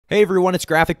Hey everyone, it's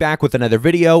Graphic back with another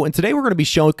video, and today we're going to be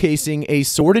showcasing a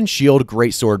Sword and Shield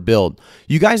Greatsword build.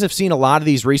 You guys have seen a lot of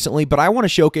these recently, but I want to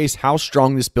showcase how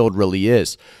strong this build really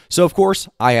is. So of course,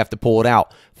 I have to pull it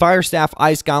out. Fire Staff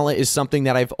Ice Gauntlet is something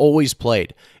that I've always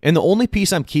played, and the only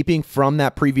piece I'm keeping from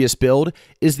that previous build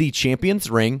is the Champion's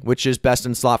Ring, which is best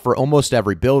in slot for almost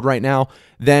every build right now.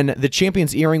 Then the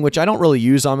Champion's Earring, which I don't really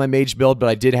use on my mage build, but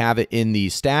I did have it in the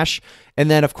stash. And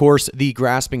then, of course, the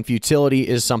Grasping Futility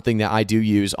is something that I do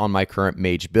use on my current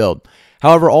mage build.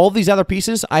 However, all of these other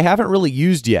pieces I haven't really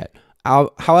used yet.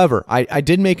 However, I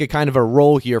did make a kind of a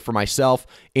rule here for myself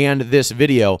and this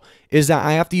video is that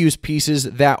I have to use pieces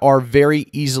that are very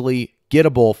easily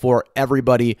gettable for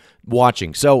everybody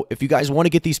watching. So if you guys want to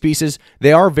get these pieces,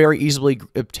 they are very easily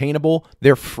obtainable.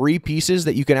 They're free pieces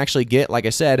that you can actually get, like I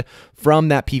said, from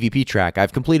that PvP track.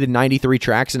 I've completed 93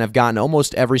 tracks and I've gotten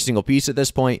almost every single piece at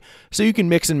this point. So you can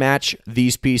mix and match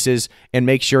these pieces and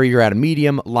make sure you're at a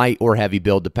medium, light, or heavy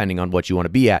build depending on what you want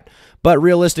to be at. But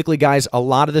realistically, guys, a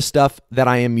lot of the stuff that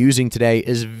I am using today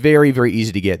is very, very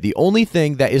easy to get. The only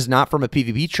thing that is not from a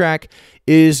PvP track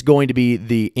is going to be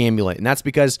the amulet, and that's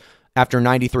because after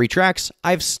 93 tracks,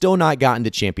 I've still not gotten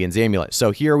to Champion's Amulet.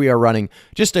 So here we are running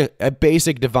just a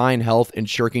basic Divine Health and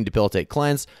Shirking Debilitate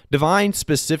Cleanse. Divine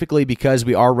specifically because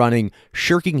we are running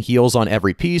Shirking Heals on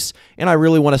every piece, and I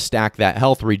really want to stack that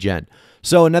health regen.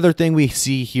 So another thing we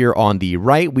see here on the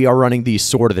right, we are running the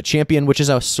Sword of the Champion, which is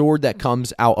a sword that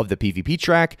comes out of the PvP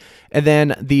track, and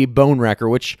then the Bone Wrecker,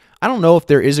 which I don't know if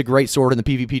there is a great sword in the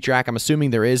PvP track. I'm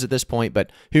assuming there is at this point,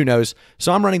 but who knows.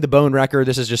 So I'm running the Bone Wrecker.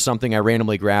 This is just something I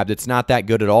randomly grabbed. It's not that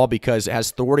good at all because it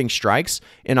has thwarting strikes,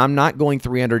 and I'm not going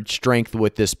 300 strength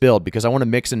with this build because I want to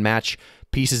mix and match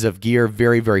pieces of gear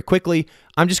very, very quickly.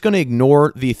 I'm just going to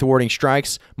ignore the thwarting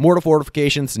strikes. Mortal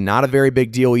Fortification's not a very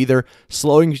big deal either.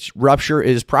 Slowing Rupture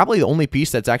is probably the only piece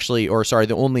that's actually, or sorry,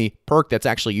 the only perk that's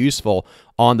actually useful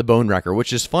on the Bone Wrecker,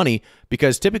 which is funny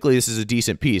because typically this is a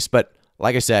decent piece, but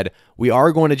like I said, we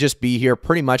are going to just be here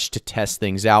pretty much to test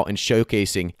things out and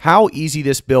showcasing how easy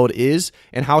this build is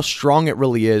and how strong it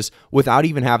really is without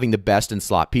even having the best in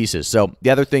slot pieces. So the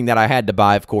other thing that I had to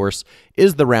buy, of course,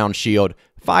 is the round shield.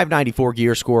 594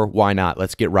 gear score, why not?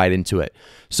 Let's get right into it.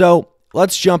 So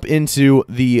let's jump into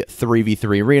the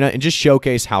 3v3 arena and just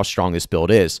showcase how strong this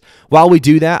build is. While we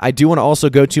do that, I do want to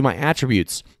also go to my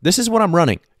attributes. This is what I'm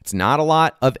running. It's not a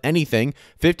lot of anything.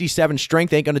 57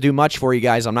 strength ain't going to do much for you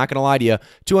guys. I'm not going to lie to you.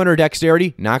 200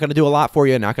 dexterity, not going to do a lot for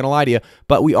you. Not going to lie to you.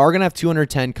 But we are going to have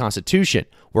 210 constitution.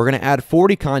 We're going to add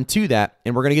 40 con to that,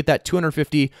 and we're going to get that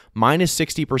 250 minus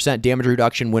 60% damage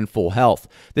reduction when full health.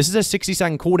 This is a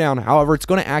 60-second cooldown. However, it's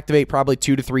going to activate probably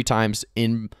 2 to 3 times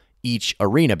in each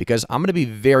arena because I'm going to be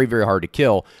very, very hard to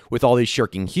kill with all these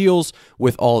shirking heals,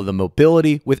 with all of the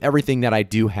mobility, with everything that I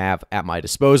do have at my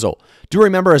disposal. Do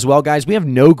remember as well, guys, we have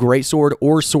no Greatsword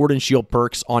or Sword and Shield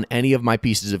perks on any of my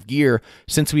pieces of gear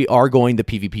since we are going the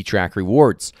PvP track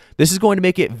rewards. This is going to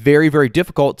make it very, very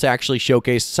difficult to actually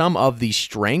showcase some of the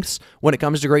strengths when it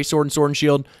comes to Greatsword and Sword and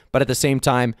Shield, but at the same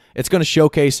time, it's going to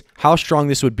showcase how strong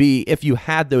this would be if you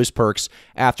had those perks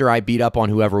after I beat up on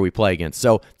whoever we play against.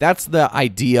 So that's the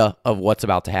idea of what's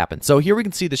about to happen. So here we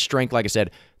can see the strength, like I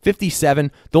said,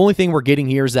 57. The only thing we're getting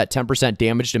here is that 10%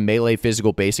 damage to melee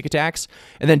physical basic attacks.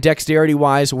 And then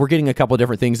dexterity-wise, we're getting a couple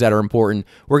different things that are important.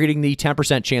 We're getting the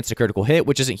 10% chance to critical hit,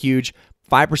 which isn't huge.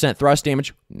 5% thrust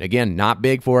damage, again, not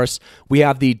big for us. We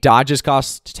have the dodges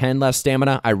cost 10 less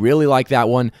stamina. I really like that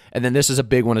one. And then this is a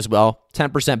big one as well.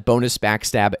 10% bonus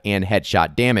backstab and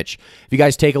headshot damage. If you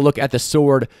guys take a look at the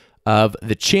sword of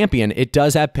the champion, it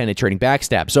does have penetrating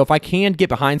backstab. So if I can get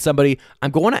behind somebody, I'm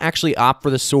going to actually opt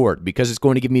for the sword because it's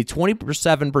going to give me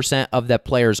 27% of that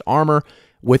player's armor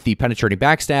with the penetrating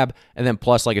backstab, and then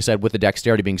plus, like I said, with the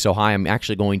dexterity being so high, I'm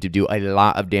actually going to do a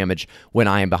lot of damage when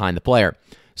I am behind the player.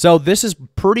 So this is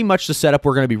pretty much the setup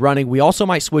we're going to be running. We also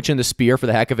might switch in the spear for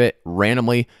the heck of it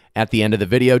randomly at the end of the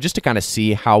video just to kind of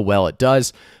see how well it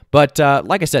does. But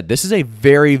like I said, this is a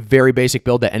very, very basic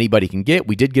build that anybody can get.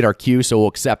 We did get our Q, so we'll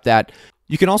accept that.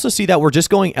 You can also see that we're just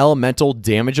going elemental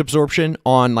damage absorption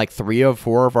on like 3 of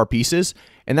 4 of our pieces,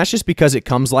 and that's just because it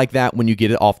comes like that when you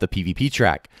get it off the PvP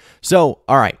track. So,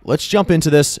 all right, let's jump into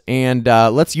this, and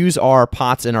let's use our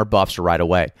pots and our buffs right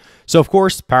away. So, of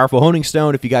course, Powerful Honing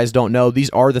Stone, if you guys don't know, these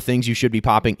are the things you should be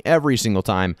popping every single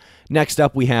time. Next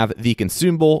up, we have the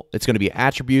Consumable. It's going to be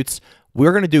attributes.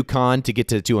 We're going to do con to get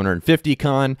to 250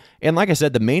 con. And like I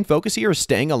said, the main focus here is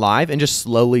staying alive and just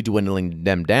slowly dwindling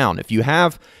them down. If you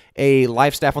have a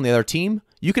life staff on the other team,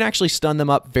 you can actually stun them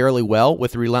up fairly well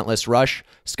with Relentless Rush,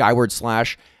 Skyward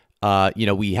Slash,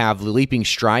 We have the leaping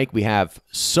strike. We have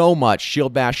so much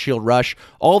shield bash, shield rush.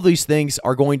 All these things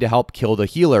are going to help kill the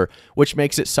healer, which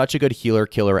makes it such a good healer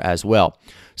killer as well.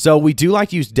 So we do like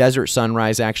to use Desert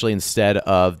Sunrise actually instead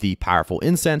of the powerful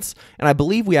incense, and I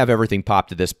believe we have everything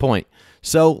popped at this point.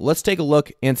 So let's take a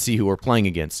look and see who we're playing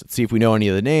against. Let's see if we know any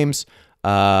of the names.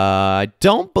 I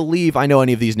don't believe I know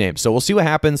any of these names, so we'll see what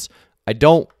happens. I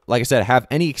don't, like I said, have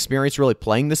any experience really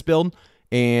playing this build,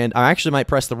 and I actually might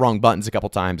press the wrong buttons a couple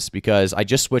times because I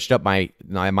just switched up my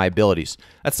abilities.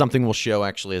 That's something we'll show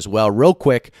actually as well real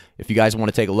quick. If you guys want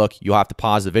to take a look, you'll have to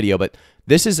pause the video, but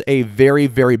this is a very,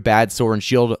 very bad sword and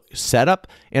shield setup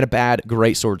and a bad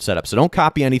great sword setup, so don't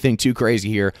copy anything too crazy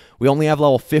here. We only have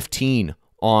level 15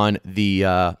 on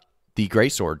the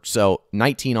great sword, so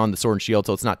 19 on the sword and shield,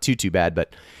 so it's not too bad,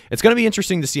 but it's going to be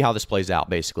interesting to see how this plays out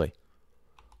basically.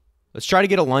 Let's try to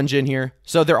get a lunge in here.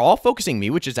 So they're all focusing me,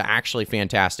 which is actually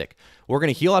fantastic. We're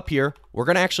going to heal up here. We're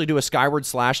going to actually do a skyward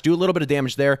slash, do a little bit of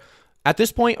damage there. At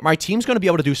this point, my team's going to be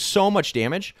able to do so much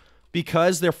damage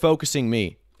because they're focusing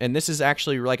me. And this is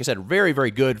actually, like I said, very,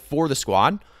 very good for the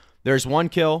squad. There's 1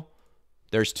 kill.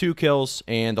 There's 2 kills.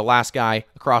 And the last guy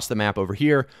across the map over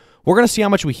here. We're going to see how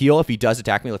much we heal if he does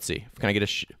attack me. Let's see. Can I get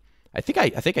a... I think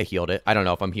I healed it. I don't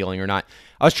know if I'm healing or not.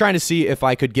 I was trying to see if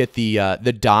I could get the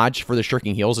dodge for the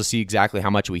shirking heals to see exactly how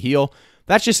much we heal.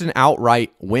 That's just an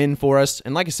outright win for us.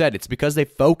 And like I said, it's because they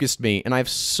focused me, and I have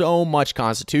so much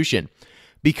constitution.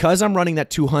 Because I'm running that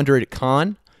 200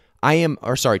 con,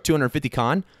 250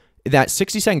 con, that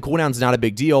 60-second cooldown is not a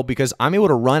big deal because I'm able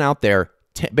to run out there,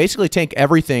 basically tank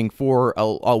everything for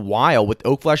a while with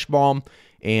Oak Flesh Balm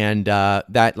and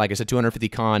that, like I said, 250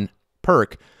 con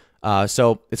perk.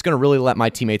 So it's going to really let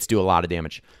my teammates do a lot of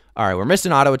damage. All right, we're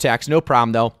missing auto attacks. No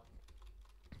problem, though.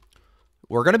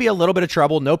 We're going to be a little bit of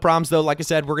trouble. No problems, though. Like I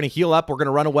said, we're going to heal up. We're going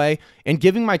to run away and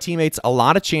giving my teammates a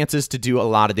lot of chances to do a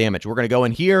lot of damage. We're going to go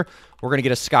in here. We're going to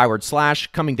get a skyward slash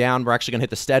coming down. We're actually going to hit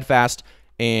the steadfast.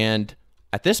 And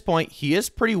at this point, he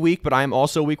is pretty weak, but I'm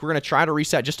also weak. We're going to try to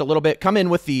reset just a little bit. Come in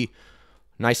with the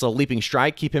nice little leaping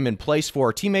strike. Keep him in place for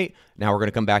our teammate. Now we're going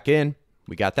to come back in.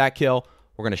 We got that kill.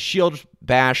 We're going to shield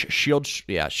bash, shield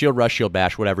rush, shield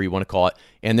bash, whatever you want to call it,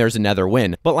 and there's another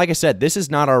win. But like I said, this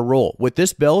is not our role. With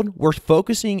this build, we're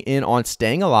focusing in on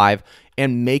staying alive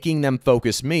and making them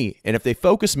focus me. And if they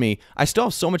focus me, I still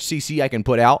have so much CC I can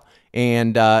put out,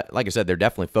 and like I said, they're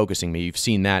definitely focusing me. You've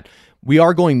seen that. We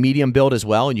are going medium build as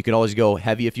well, and you can always go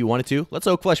heavy if you wanted to. Let's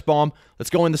Oak Flesh Bomb.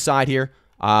 Let's go in the side here.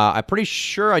 I'm pretty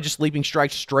sure I just leaping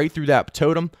strike straight through that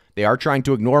totem. They are trying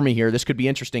to ignore me here. This could be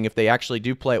interesting if they actually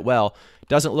do play it well.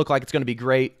 Doesn't look like it's going to be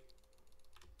great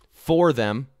for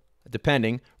them,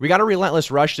 depending. We got a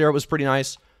relentless rush there. It was pretty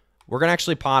nice. We're going to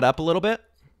actually pod up a little bit.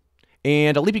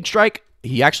 And a leaping strike.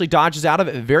 He actually dodges out of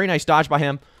it. Very nice dodge by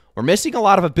him. We're missing a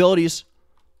lot of abilities.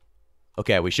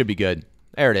 Okay, we should be good.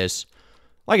 There it is.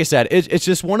 Like I said, it's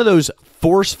just one of those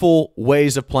forceful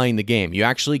ways of playing the game. You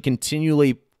actually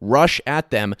continually rush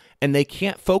at them, and they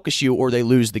can't focus you or they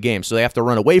lose the game. So they have to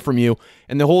run away from you,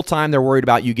 and the whole time they're worried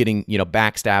about you getting,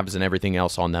 backstabs and everything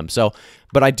else on them. So,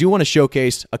 but I do want to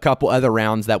showcase a couple other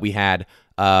rounds that we had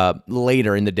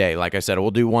later in the day. Like I said,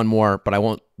 we'll do one more, but I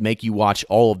won't make you watch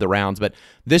all of the rounds. But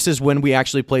this is when we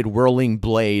actually played Whirling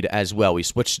Blade as well. We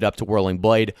switched it up to Whirling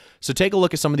Blade. So take a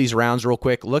look at some of these rounds real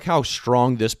quick. Look how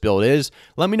strong this build is.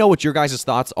 Let me know what your guys'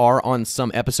 thoughts are on some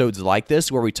episodes like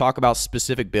this where we talk about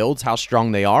specific builds, how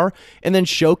strong they are, and then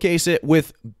showcase it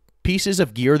with pieces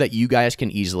of gear that you guys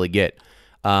can easily get.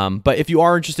 But if you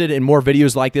are interested in more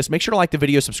videos like this, make sure to like the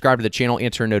video, subscribe to the channel,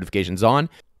 and turn notifications on.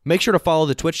 Make sure to follow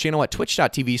the Twitch channel at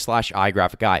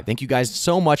twitch.tv/igraphici. Thank you guys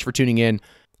so much for tuning in.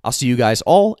 I'll see you guys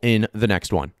all in the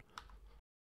next one.